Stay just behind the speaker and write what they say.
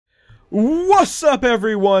What's up,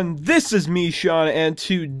 everyone? This is me, Sean, and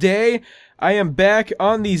today I am back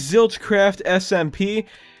on the Zilchcraft SMP,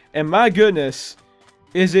 and my goodness,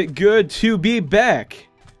 is it good to be back.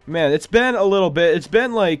 Man, it's been a little bit. It's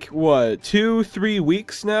been like, what, 2-3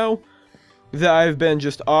 weeks now that I've been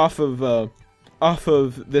just off of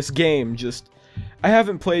this game. I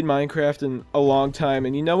haven't played Minecraft in a long time,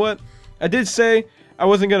 and you know what? I did say I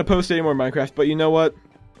wasn't going to post any more Minecraft, but you know what?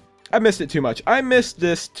 I missed it too much. I missed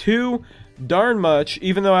this too darn much,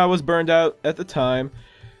 even though I was burned out at the time.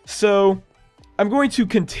 So, I'm going to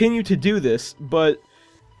continue to do this, but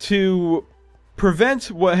to prevent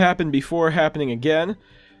what happened before happening again,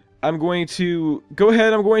 I'm going to go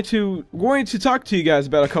ahead. I'm going to talk to you guys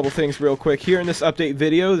about a couple things real quick here in this update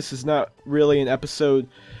video. This is not really an episode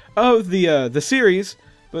of the series,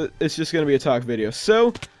 but it's just going to be a talk video.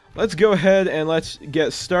 So, let's go ahead and let's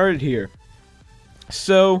get started here.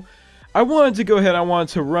 So, I wanted to go ahead, I wanted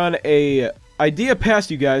to run a idea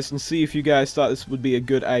past you guys and see if you guys thought this would be a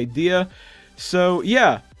good idea. So,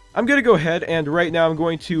 yeah, I'm going to go ahead and right now I'm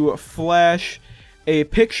going to flash a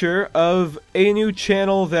picture of a new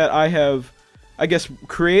channel that I have, I guess,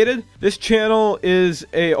 created. This channel is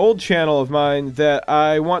an old channel of mine that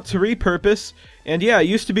I want to repurpose. And yeah, it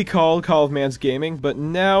used to be called Call of Man's Gaming, but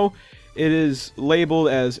now it is labeled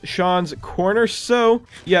as Sean's Corner. So,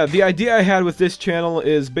 yeah, the idea I had with this channel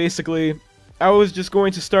is basically I was just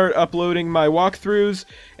going to start uploading my walkthroughs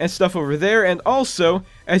and stuff over there, and also,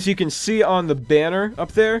 as you can see on the banner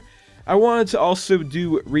up there, I wanted to also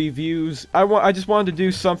do reviews. I just wanted to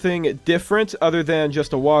do something different other than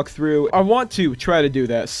just a walkthrough. I want to try to do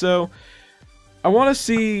that, so I want to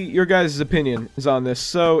see your guys' opinions on this.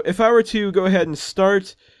 So, if I were to go ahead and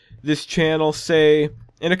start this channel, say,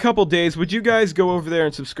 in a couple days, would you guys go over there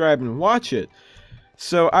and subscribe and watch it?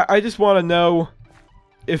 So, I just want to know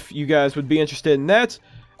if you guys would be interested in that.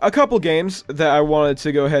 A couple games that I wanted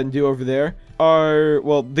to go ahead and do over there are,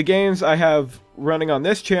 well, the games I have running on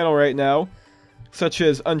this channel right now, such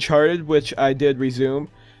as Uncharted, which I did resume.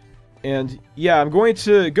 And, yeah, I'm going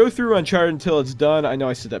to go through Uncharted until it's done. I know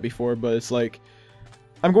I said that before, but it's like,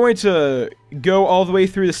 I'm going to go all the way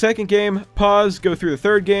through the second game, pause, go through the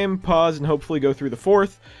third game, pause, and hopefully go through the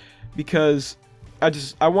fourth, because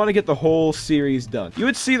I want to get the whole series done. You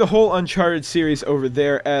would see the whole Uncharted series over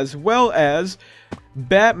there, as well as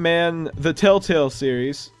Batman the Telltale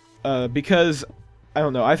series, because, I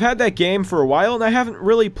don't know, I've had that game for a while, and I haven't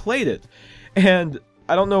really played it, and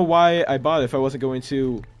I don't know why I bought it if I wasn't going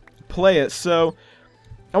to play it. So,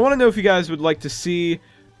 I want to know if you guys would like to see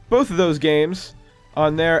both of those games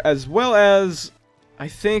on there, as well as I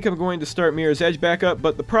think I'm going to start Mirror's Edge back up.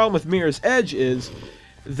 But the problem with Mirror's Edge is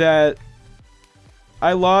that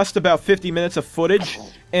I lost about 50 minutes of footage,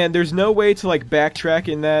 and there's no way to like backtrack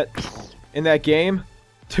in that game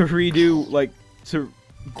to redo, like, to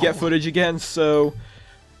get footage again. So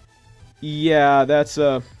yeah, that's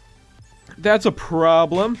a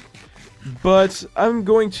problem, but I'm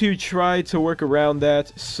going to try to work around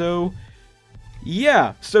that. So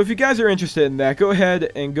yeah, so if you guys are interested in that, go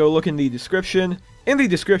ahead and go look in the description. In the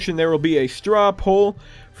description, there will be a straw poll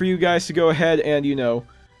for you guys to go ahead and, you know,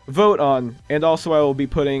 vote on. And also, I will be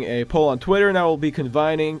putting a poll on Twitter, and I will be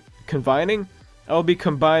combining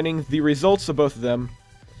the results of both of them.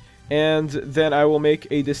 And then I will make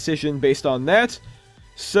a decision based on that.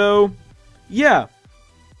 So, yeah.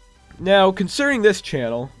 Now, concerning this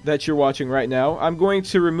channel that you're watching right now, I'm going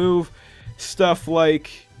to remove stuff like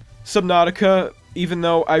Subnautica, even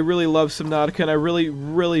though I really love Subnautica and I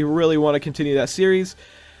really want to continue that series.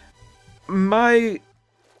 My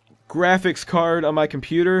graphics card on my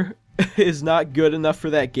computer is not good enough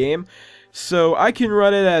for that game, so I can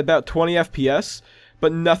run it at about 20 FPS,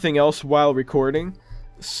 but nothing else while recording.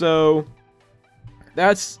 So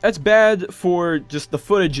that's bad for just the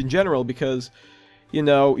footage in general, because, you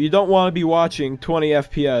know, you don't want to be watching 20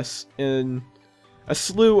 FPS in a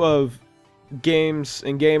slew of games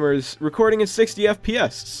and gamers recording in 60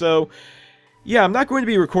 FPS. So yeah, I'm not going to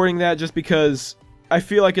be recording that just because I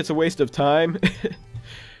feel like it's a waste of time.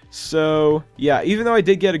 So yeah, even though I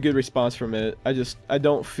did get a good response from it, I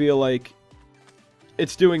don't feel like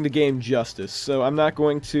it's doing the game justice. So I'm not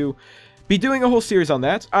going to be doing a whole series on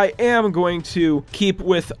that. I am going to keep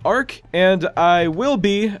with Ark, and I will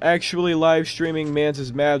be actually live streaming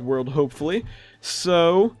Mans' Mad World, hopefully.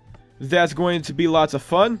 So that's going to be lots of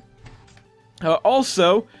fun.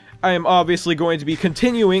 Also, I am obviously going to be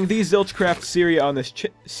continuing the Zilchcraft series on this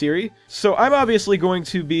series. So I'm obviously going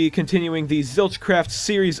to be continuing the Zilchcraft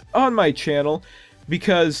series on my channel,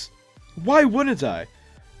 because why wouldn't I?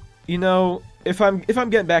 You know, if I'm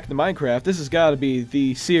getting back into Minecraft, this has got to be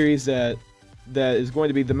the series that that is going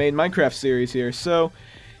to be the main Minecraft series here. So,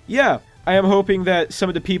 yeah, I am hoping that some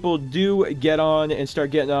of the people do get on and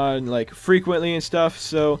start getting on like frequently and stuff,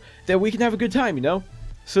 so that we can have a good time, you know.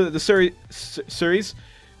 So that the series,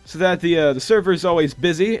 so that the server is always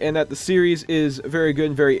busy and that the series is very good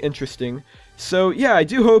and very interesting. So yeah, I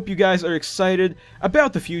do hope you guys are excited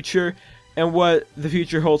about the future and what the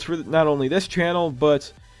future holds for not only this channel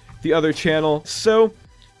but the other channel. So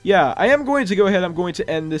yeah, I am going to go ahead. I'm going to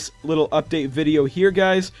end this little update video here,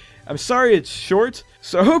 guys. I'm sorry it's short,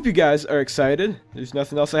 so I hope you guys are excited. There's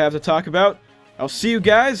nothing else I have to talk about. I'll see you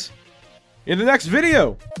guys in the next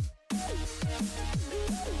video.